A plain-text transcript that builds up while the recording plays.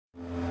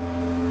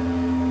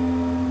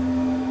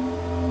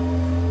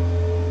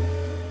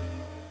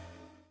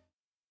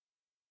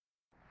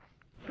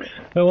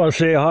I want to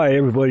say hi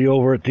everybody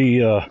over at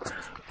the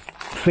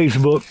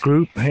Facebook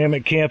group,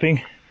 Hammock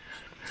Camping.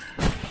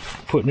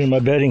 Putting in my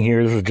bedding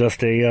here. This is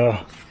just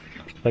a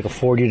like a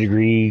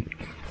 40-degree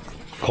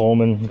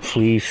Coleman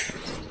fleece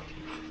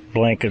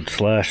blanket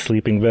slash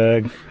sleeping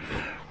bag.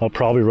 I'll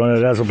probably run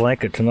it as a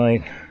blanket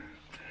tonight.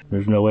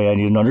 There's no way I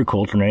need an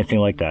underquilt or anything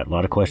like that. A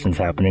lot of questions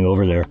happening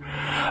over there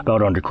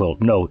about underquilt.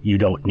 No, you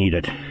don't need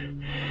it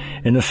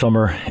in the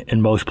summer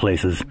in most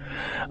places,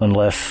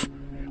 unless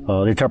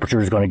the temperature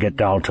is going to get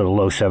down to the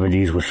low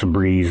 70s with some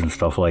breeze and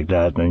stuff like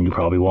that. Then you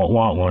probably won't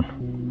want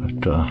one.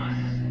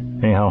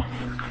 But anyhow,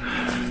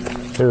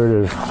 there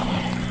it is.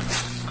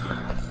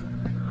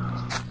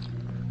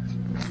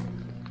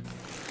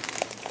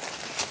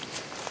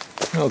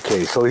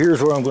 Okay, so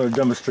here's where I'm going to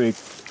demonstrate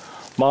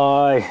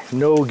my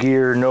no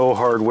gear, no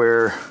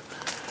hardware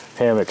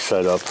hammock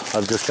setup.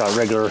 I've just got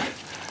regular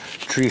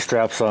tree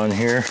straps on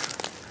here,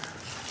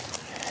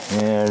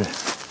 and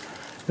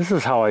this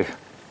is how I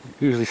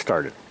usually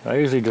start it. I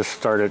usually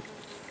just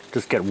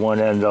get one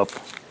end up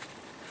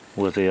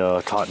with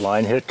a taut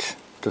line hitch,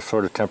 just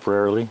sort of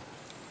temporarily.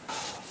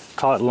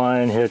 Taut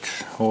line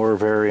hitch or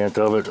variant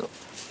of it,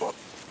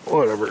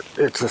 whatever.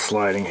 It's a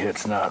sliding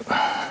hitch, not.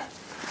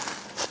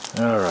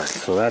 Alright,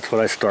 so that's what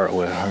I start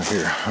with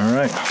here.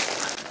 Alright.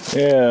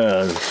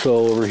 Yeah, so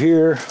over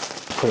here,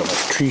 put up my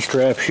tree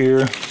strap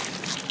here.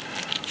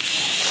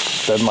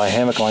 Thread my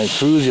hammock line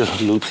through the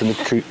loops in the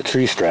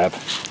tree strap.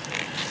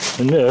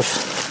 And this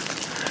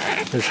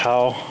is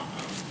how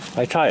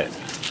I tie it.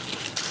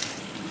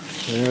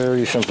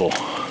 Very simple.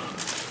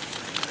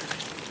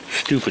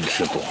 Stupid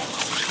simple.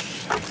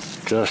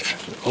 Just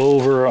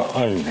over,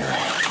 under.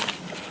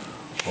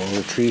 Over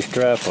the tree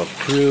strap, up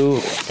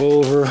through,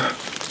 over.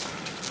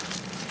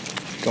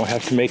 Don't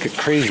have to make it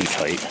crazy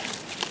tight.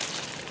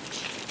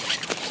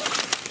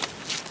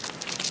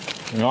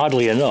 And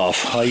oddly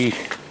enough, I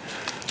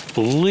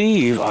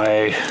believe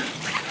I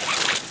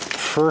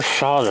first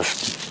saw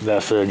this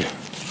method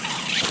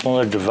with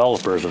one of the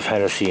developers of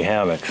Hennessy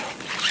hammocks.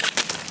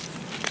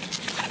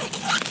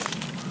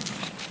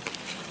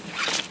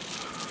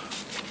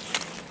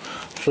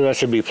 So that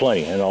should be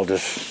plenty, and I'll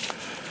just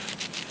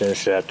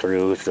finish that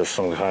through with just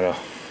some kind of,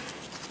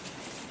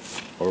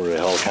 whatever the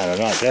hell kind of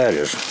knot that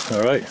is.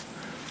 All right.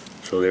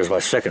 So there's my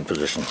second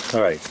position.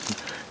 All right,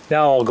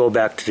 now I'll go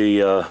back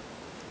to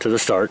the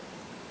start,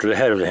 to the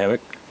head of the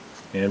hammock,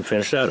 and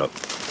finish that up.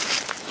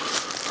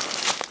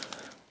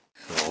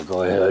 So I'll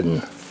go ahead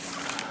and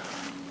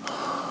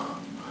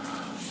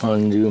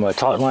undo my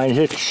taut line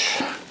hitch,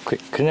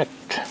 quick connect.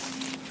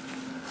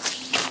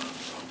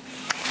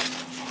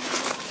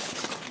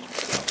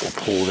 We'll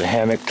pull the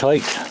hammock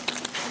tight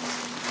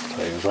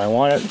as I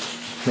want it,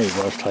 maybe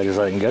as tight as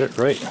I can get it,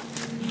 right?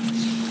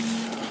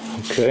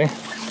 Okay.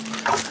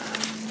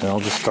 And I'll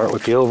just start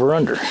with the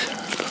over-under.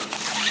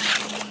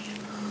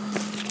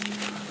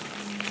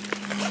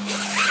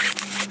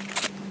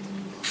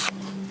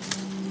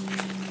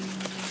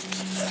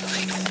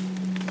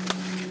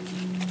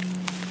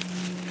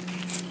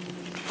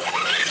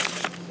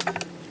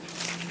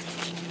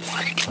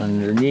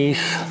 Underneath,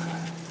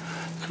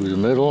 through the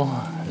middle,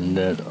 and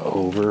then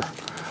over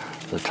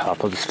the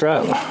top of the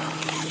strap.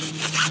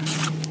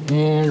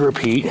 And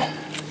repeat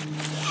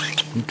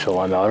until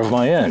I'm out of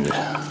my end.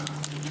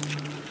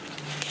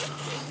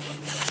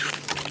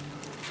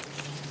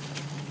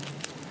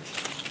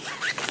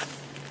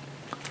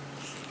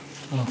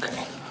 Okay,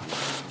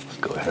 let's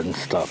go ahead and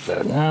stop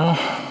that now.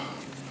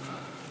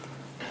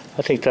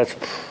 I think that's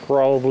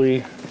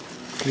probably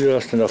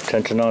just enough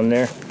tension on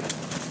there.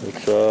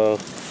 Let's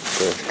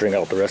string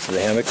out the rest of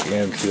the hammock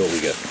and see what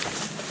we get.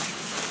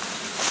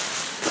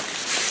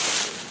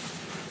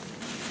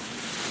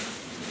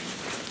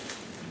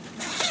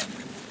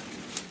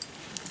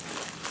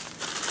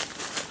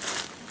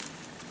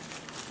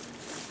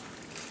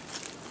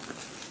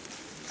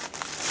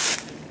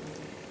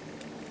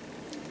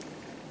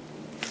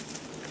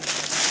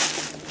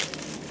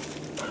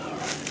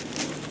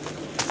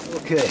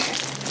 Okay,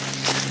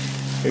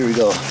 here we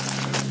go.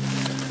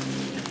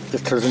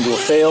 This turns into a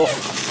fail.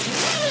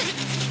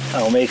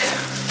 I'll make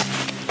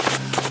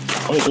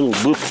a little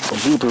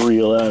blooper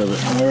reel out of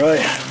it. All right.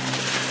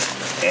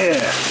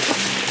 Yeah.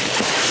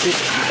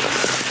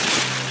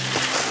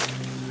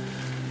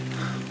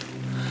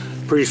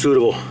 Pretty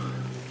suitable.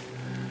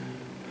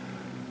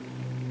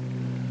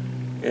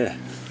 Yeah.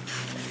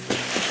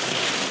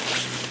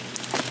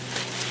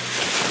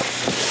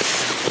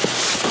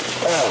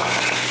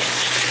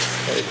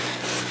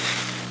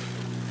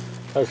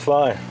 That's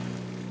fine.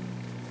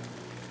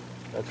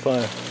 That's fine.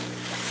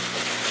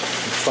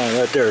 It's fine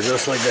right there,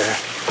 just like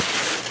that.